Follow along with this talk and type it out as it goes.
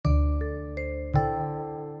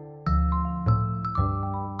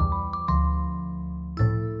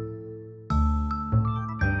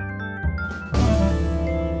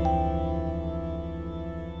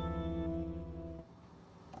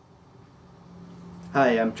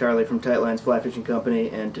Hi, I'm Charlie from Tight Lines Fly Fishing Company,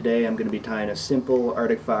 and today I'm going to be tying a simple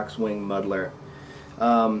Arctic fox wing muddler.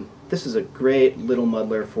 This is a great little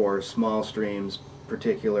muddler for small streams,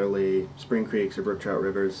 particularly spring creeks or brook trout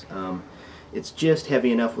rivers. It's just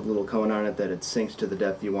heavy enough with a little cone on it that it sinks to the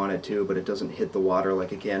depth you want it to, but it doesn't hit the water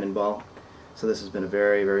like a cannonball. So this has been a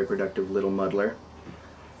very, very productive little muddler.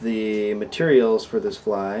 The materials for this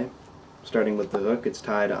fly, starting with the hook, it's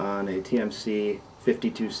tied on a TMC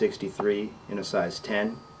 5263 in a size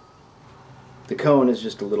 10. The cone is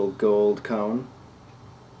just a little gold cone.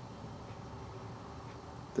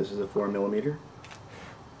 This is a 4mm.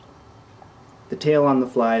 The tail on the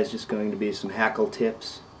fly is just going to be some hackle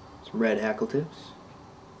tips, some red hackle tips.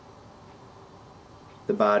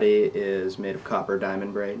 The body is made of copper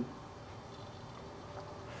diamond braid.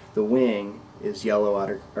 The wing is yellow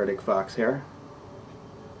Arctic fox hair.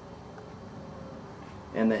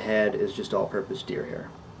 And the head is just all-purpose deer hair.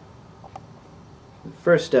 The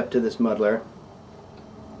first step to this muddler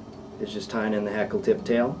is just tying in the hackle tip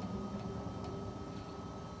tail.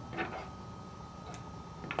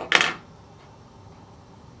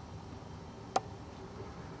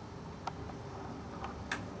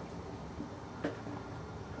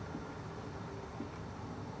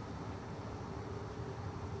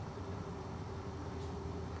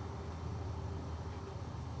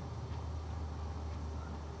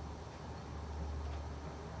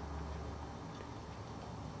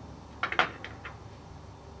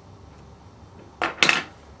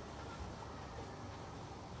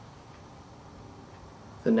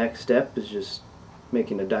 The next step is just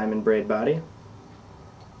making a diamond braid body.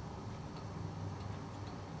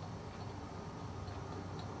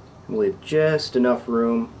 And leave just enough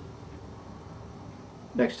room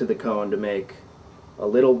next to the cone to make a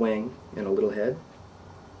little wing and a little head.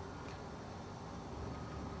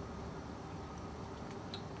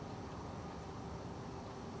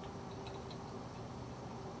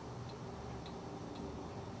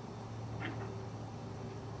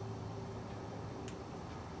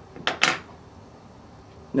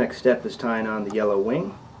 Next step is tying on the yellow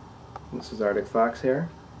wing. This is Arctic fox hair.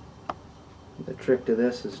 The trick to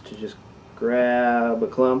this is to just grab a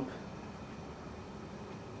clump,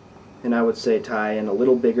 and I would say tie in a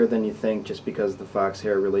little bigger than you think, just because the fox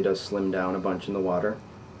hair really does slim down a bunch in the water.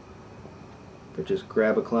 But just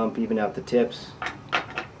grab a clump, even out the tips,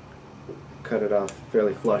 cut it off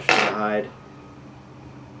fairly flush to the hide.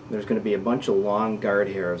 There's going to be a bunch of long guard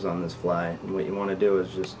hairs on this fly, and what you want to do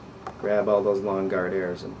is just grab all those long guard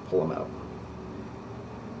hairs and pull them out.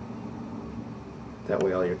 That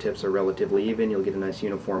way all your tips are relatively even, you'll get a nice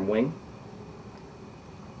uniform wing.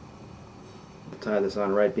 We'll tie this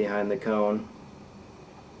on right behind the cone,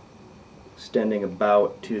 extending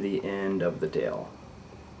about to the end of the tail.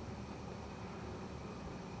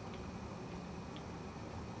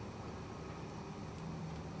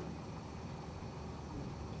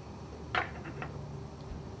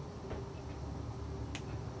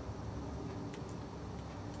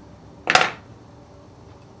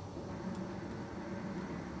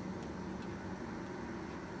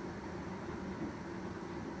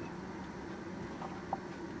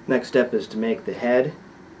 Next step is to make the head,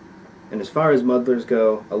 and as far as muddlers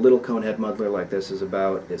go, a little cone head muddler like this is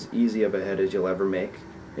about as easy of a head as you'll ever make,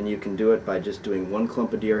 and you can do it by just doing one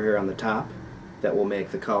clump of deer hair on the top that will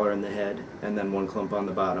make the collar and the head, and then one clump on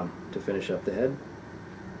the bottom to finish up the head.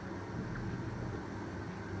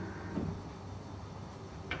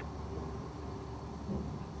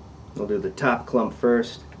 We'll do the top clump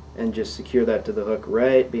first and just secure that to the hook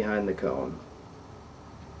right behind the cone.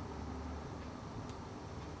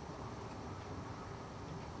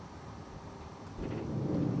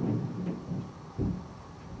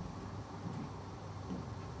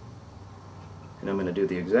 And I'm going to do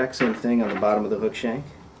the exact same thing on the bottom of the hook shank.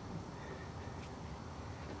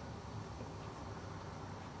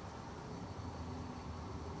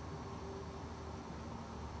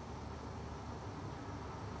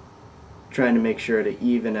 Trying to make sure to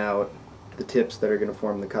even out the tips that are going to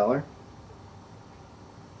form the collar.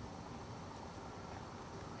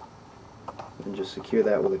 And just secure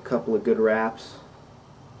that with a couple of good wraps.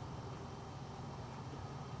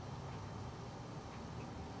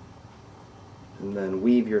 And then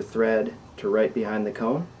weave your thread to right behind the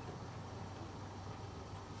cone.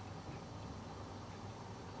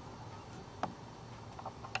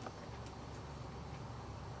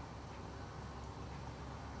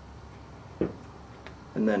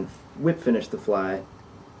 And then whip finish the fly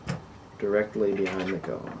directly behind the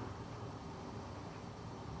cone.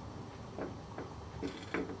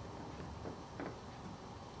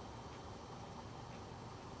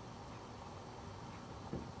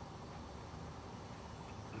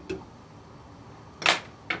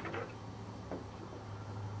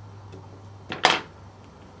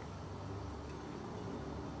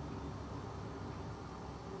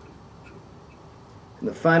 And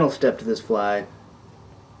the final step to this fly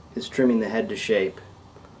is trimming the head to shape.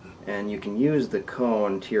 And you can use the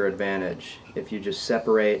cone to your advantage if you just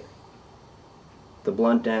separate the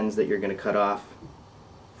blunt ends that you're going to cut off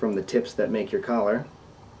from the tips that make your collar.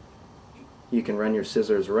 You can run your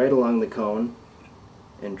scissors right along the cone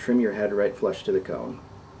and trim your head right flush to the cone.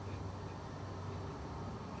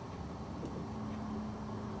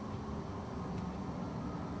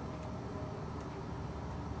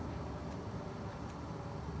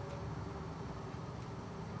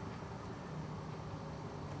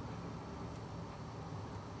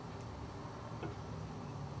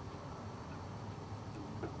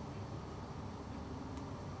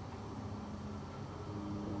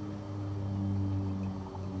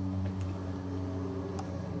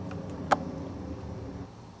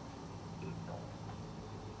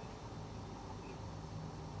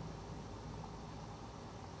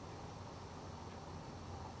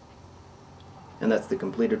 And that's the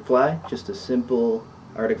completed fly, just a simple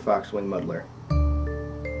Arctic foxwing muddler.